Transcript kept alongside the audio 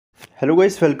Hello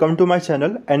guys, welcome to my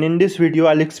channel, and in this video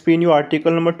I'll explain you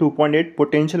article number 2.8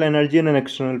 potential energy in an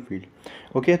external field.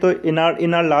 Okay, so in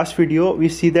our last video we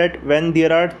see that when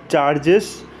there are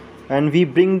charges and we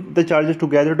bring the charges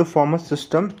together to form a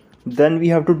system, then we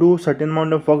have to do certain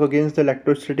amount of work against the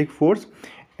electrostatic force,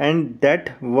 and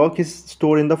that work is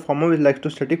stored in the form of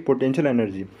electrostatic potential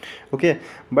energy. Okay,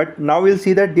 but now we'll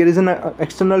see that there is an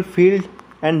external field,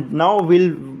 and now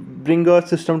we'll bring a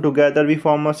system together, we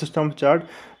form a system charge.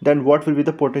 Then what will be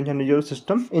the potential energy of the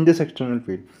system in this external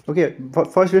field? Okay,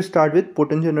 first we'll start with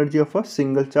potential energy of a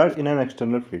single charge in an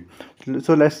external field.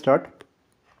 So let's start.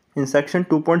 In section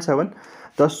 2.7,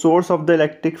 the source of the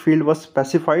electric field was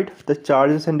specified, the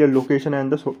charges and their location,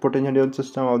 and the potential energy of the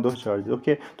system of those charges.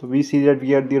 Okay, so we see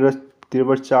that there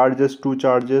were charges, two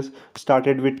charges,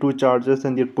 started with two charges,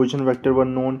 and their position vector were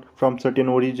known from certain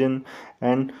origin,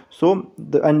 and so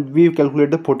we calculate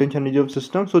the potential energy of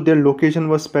system. So their location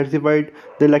was specified,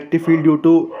 the electric field due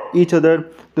to each other,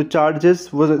 the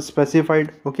charges was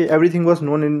specified. Okay, everything was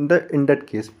known in that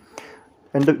case,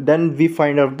 and then we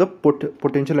find out the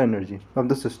potential energy of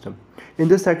the system. In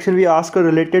this section we ask a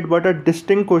related but a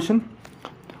distinct question: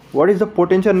 what is the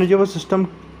potential energy of a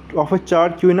system of a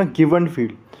charge q in a given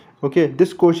field? Okay,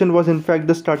 this question was in fact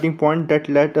the starting point that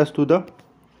led us to the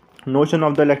notion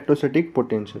of the electrostatic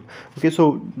potential. Okay,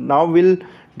 so now we'll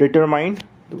determine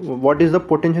what is the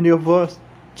potential of a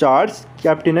charge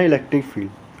kept in an electric field.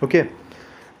 Okay,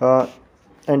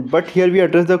 but here we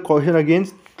address the question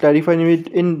against clarifying it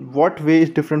in what way is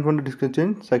different from the discussion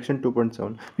in section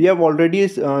 2.7. We have already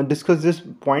discussed this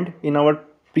point in our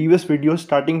previous videos,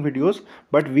 starting videos,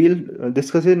 but we'll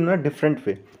discuss it in a different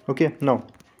way. Okay, now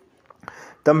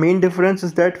the main difference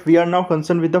is that we are now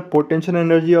concerned with the potential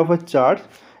energy of a charge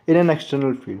in an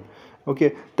external field.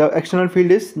 Okay, the external field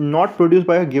is not produced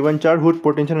by a given charge whose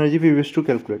potential energy we wish to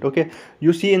calculate. Okay,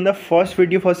 you see in the first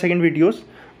second videos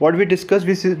what we discussed,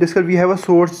 we have a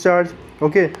source charge.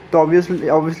 Okay, so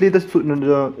obviously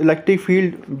the electric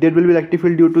field, there will be electric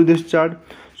field due to this charge.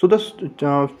 So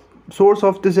the source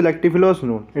of this electric field was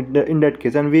known in that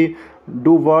case, and we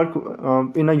do work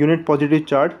in a unit positive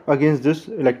charge against this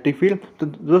electric field. So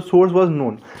the source was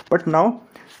known, but now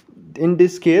in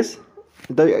this case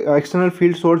the external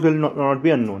field source will not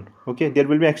be unknown. Okay, there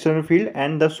will be external field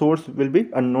and the source will be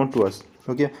unknown to us.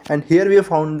 Okay, and here we'll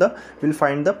find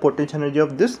the potential energy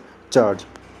of this charge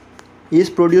is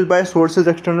produced by sources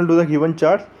external to the given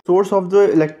charge. Source of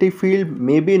the electric field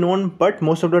may be known, but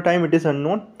most of the time it is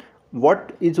unknown.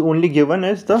 What is only given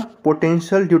is the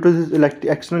potential due to this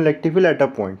external electric field at a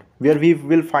point where we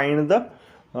will find the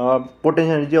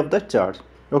potential energy of the charge.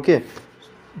 Okay,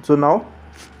 so now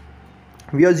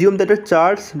we assume that a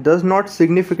charge does not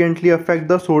significantly affect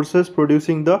the sources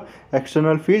producing the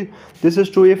external field. This is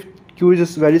true if q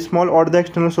is very small or the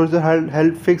external sources are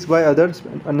held fixed by other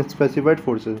unspecified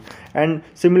forces. And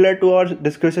similar to our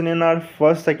discussion in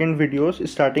our second videos,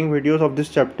 starting videos of this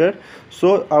chapter,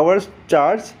 so our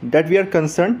charge that we are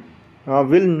concerned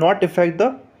will not affect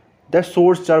the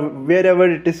source charge wherever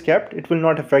it is kept. It will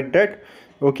not affect that.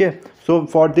 Okay, so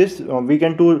for this we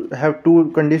can have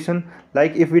two conditions.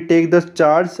 Like if we take the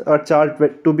charge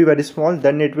to be very small,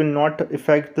 then it will not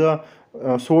affect the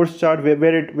source charge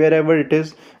wherever it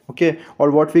is. Okay,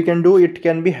 or what we can do, it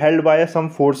can be held by some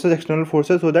forces, external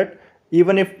forces, so that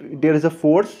even if there is a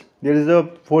force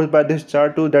by this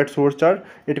charge to that source charge,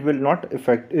 it will not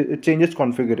affect it changes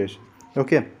configuration.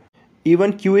 Okay,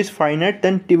 even q is finite,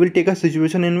 then we will take a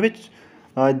situation in which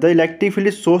the electric field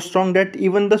is so strong that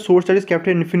even the source charge is kept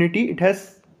at infinity, it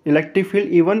has electric field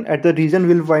even at the region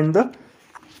will find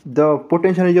the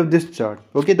potential energy of this charge.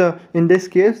 Okay, in this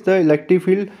case the electric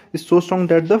field is so strong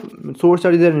that the source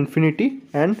charge is at infinity,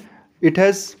 and it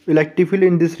has electric field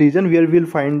in this region where we will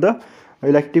find the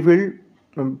electric field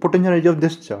potential energy of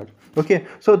this charge. Okay,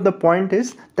 so the point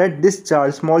is that this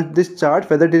charge,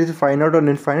 whether it is finite or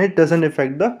infinite, doesn't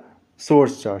affect the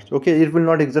source charge. Okay, it will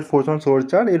not exert force on source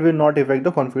charge, it will not affect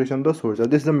the configuration of the source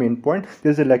charge. This is the main point.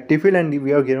 There is electric field and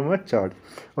we are given a charge.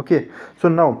 Okay, so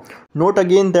now note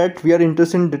again that we are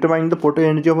interested in determining the potential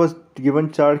energy of a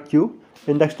given charge q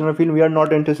in the external field. We are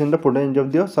not interested in the potential energy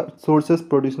of the sources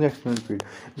producing the external field.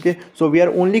 Okay, so we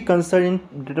are only concerned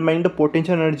in determining the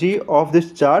potential energy of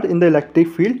this charge in the electric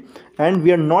field, and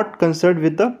we are not concerned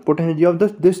with the potential energy of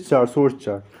this charge, source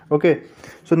charge. Okay,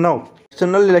 so now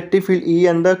external electric field E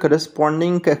and the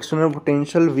corresponding external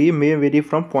potential V may vary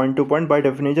from point to point. By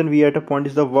definition, V at a point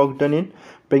is the work done in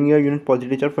bringing a unit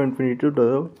positive charge from infinity to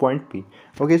the point P.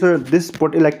 Okay, so this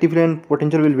electric field and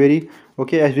potential will vary.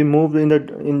 Okay, as we move in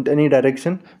any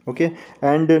direction. Okay,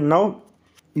 and now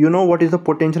you know what is the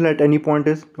potential at any point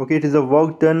is. Okay, it is the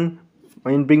work done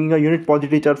in bringing a unit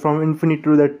positive charge from infinity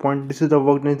to that point. This is the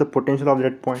work done, is the potential of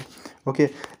that point.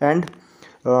 Okay, and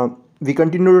we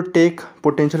continue to take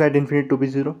potential at infinity to be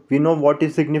 0. We know what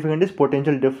is significant is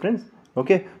potential difference.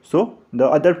 Okay, so the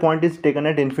other point is taken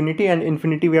at infinity, and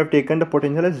infinity we have taken the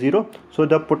potential as 0. So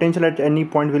the potential at any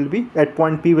point will be, at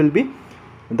point P will be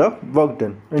the work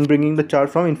done in bringing the charge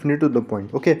from infinity to the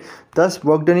point. Okay, thus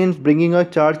work done in bringing a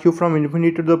charge q from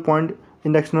infinity to the point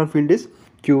in the external field is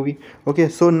qv. Okay,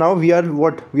 so now we are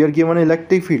what, we are given an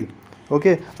electric field.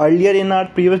 Okay, earlier in our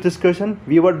previous discussion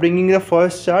we were bringing the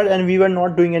first charge and we were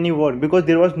not doing any work because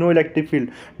there was no electric field.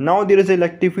 Now there is an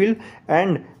electric field,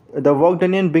 and the work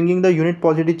done in bringing the unit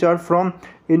positive charge from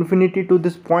infinity to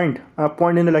this point, a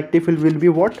point in the electric field will be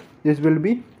what, this will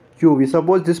be qv.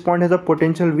 Suppose this point has a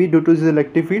potential v due to this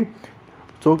electric field.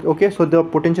 So okay, so the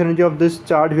potential energy of this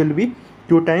charge will be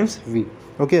q times v.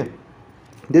 Okay,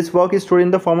 this work is stored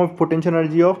in the form of potential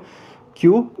energy of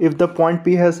q. If the point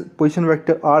P has position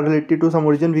vector r related to some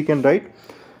origin, we can write.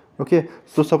 Okay,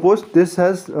 so suppose this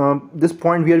has this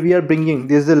point where we are bringing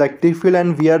this is electric field,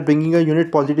 and we are bringing a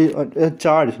unit positive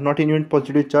charge, not a unit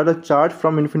positive charge, a charge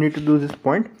from infinity to this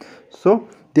point. So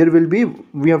there will be,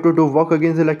 we have to do work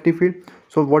against the electric field.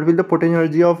 So what will the potential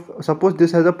energy of, suppose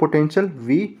this has a potential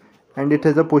v and it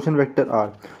has a position vector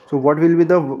r. So what will be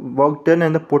the work done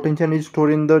and the potential is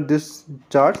stored in the this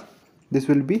charge? This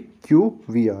will be q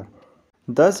vr.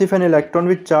 Thus, if an electron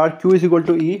with charge q is equal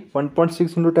to E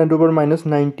 1.6 into 10 to the power minus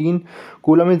 19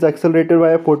 coulomb is accelerated by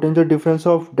a potential difference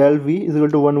of del V is equal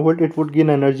to 1 volt, it would gain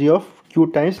energy of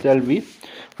q times del V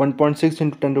 1.6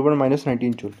 into 10 to the power minus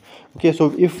 19 joule. Okay,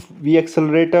 so if we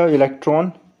accelerate a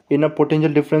electron in a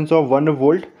potential difference of 1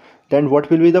 volt, then what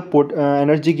will be the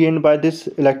energy gained by this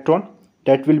electron?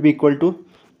 That will be equal to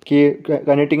K,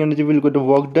 kinetic energy will go to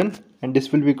work done, and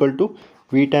this will be equal to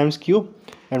V times Q.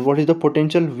 And what is the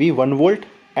potential? V, 1 volt,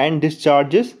 and this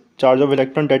charge is charge of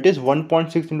electron, that is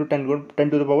 1.6 into 10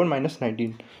 to the power minus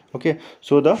 19. Okay,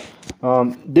 so the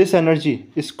this energy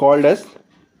is called as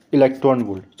electron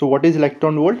volt. So what is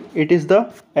electron volt? It is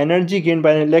the energy gained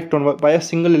by an electron, by a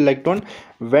single electron,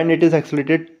 when it is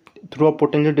accelerated through a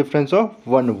potential difference of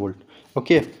 1 volt.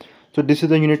 Okay, so this is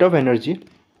the unit of energy.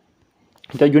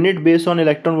 The unit based on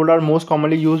electron volt are most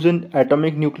commonly used in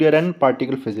atomic, nuclear and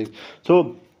particle physics.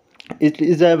 So it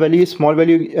is a very small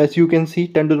value, as you can see,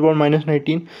 10 to the power minus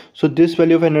 19. So this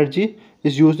value of energy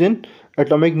is used in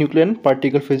atomic, nuclear and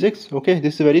particle physics. Okay,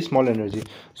 this is very small energy.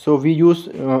 So we use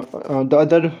the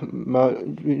other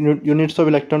units of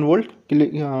electron volt,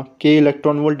 k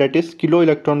electron volt, that is kilo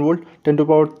electron volt, 10 to the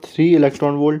power 3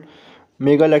 electron volt,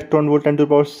 mega electron volt, 10 to the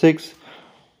power 6,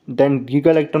 then giga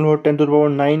electron volt, 10 to the power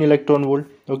 9 electron volt.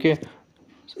 Okay,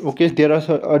 okay, there are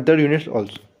other units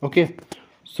also. Okay,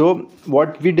 so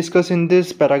what we discuss in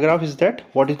this paragraph is that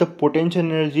what is the potential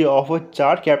energy of a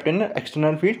charge kept in an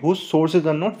external field whose source is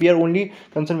unknown. We are only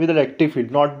concerned with the electric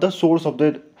field, not the source of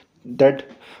the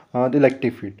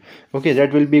electric field. Okay,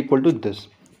 that will be equal to this.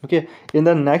 Okay, in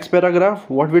the next paragraph,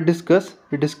 what we discuss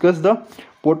the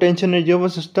potential energy of a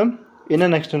system in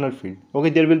an external field. Okay,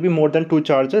 there will be more than two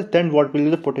charges, then what will be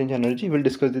the potential energy? We'll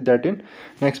discuss that in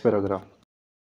next paragraph.